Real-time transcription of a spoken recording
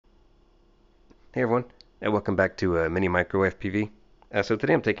Hey everyone, and welcome back to Mini Micro FPV. So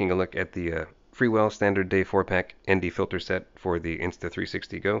today I'm taking a look at the Freewell Standard Day 4-pack ND filter set for the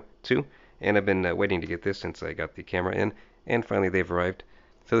Insta360 GO 2, and I've been waiting to get this since I got the camera in, and finally they've arrived.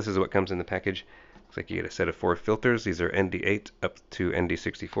 So this is what comes in the package. Looks like you get a set of 4 filters. These are ND8 up to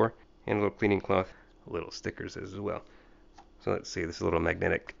ND64, and a little cleaning cloth, little stickers as well. So let's see, this is a little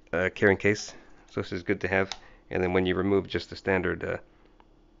magnetic carrying case, so this is good to have. And then when you remove just the standard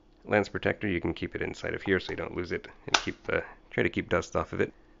lens protector, you can keep it inside of here so you don't lose it, and try to keep dust off of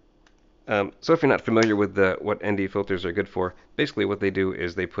it. So if you're not familiar with what ND filters are good for, basically what they do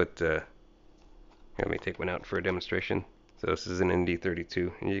is they put, here, let me take one out for a demonstration. So this is an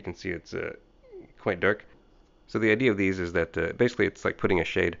ND32, and you can see it's quite dark. So the idea of these is that basically it's like putting a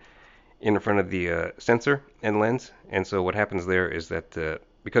shade in front of the sensor and lens, and so what happens there is that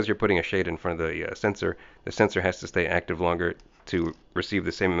because you're putting a shade in front of the sensor has to stay active longer to receive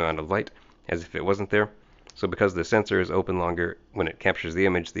the same amount of light as if it wasn't there. So because the sensor is open longer, when it captures the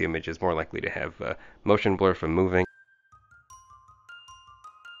image is more likely to have motion blur from moving.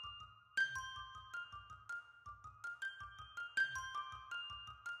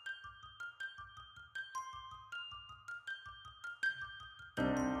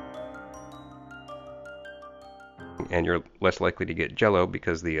 And you're less likely to get jello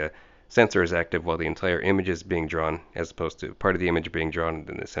because the sensor is active while the entire image is being drawn, as opposed to part of the image being drawn and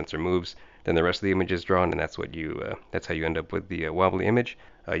then the sensor moves, then the rest of the image is drawn, and that's how you end up with the wobbly image.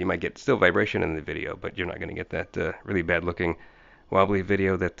 You might get still vibration in the video, but you're not going to get that really bad looking wobbly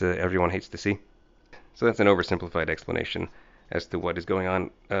video that everyone hates to see. So that's an oversimplified explanation as to what is going on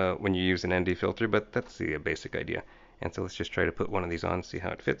when you use an ND filter, but that's the basic idea. And so let's just try to put one of these on, see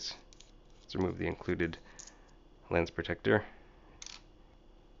how it fits. Let's remove the included lens protector,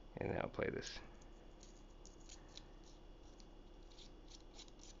 and now apply this.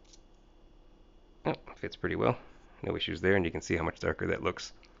 Oh, fits pretty well. No issues there, and you can see how much darker that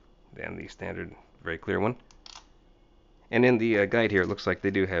looks than the standard very clear one. And in the guide here, it looks like they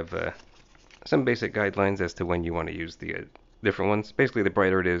do have some basic guidelines as to when you want to use the different ones. Basically, the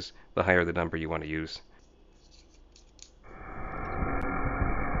brighter it is, the higher the number you want to use.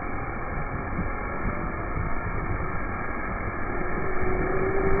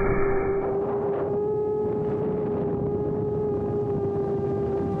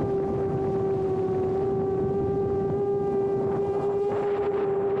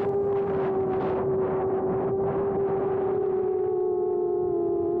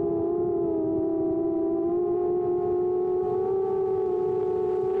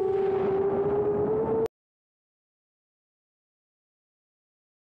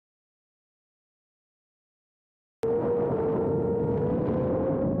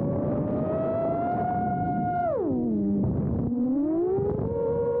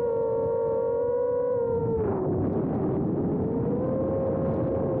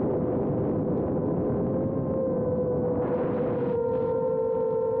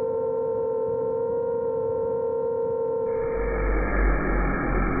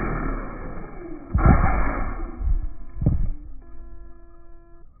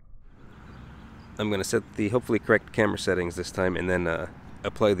 I'm going to set the hopefully correct camera settings this time, and then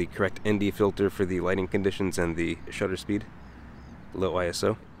apply the correct ND filter for the lighting conditions and the shutter speed. Low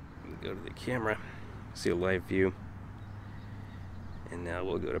ISO. Go to the camera, see a live view, and now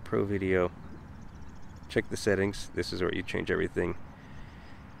we'll go to Pro Video. Check the settings. This is where you change everything.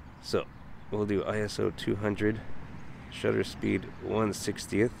 So we'll do ISO 200, shutter speed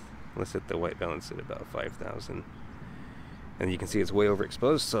 1/60th. Let's set the white balance at about 5,000. And you can see it's way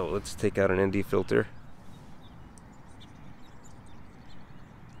overexposed, so let's take out an ND filter.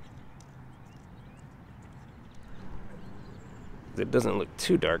 It doesn't look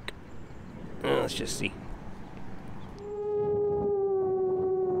too dark. Let's just see.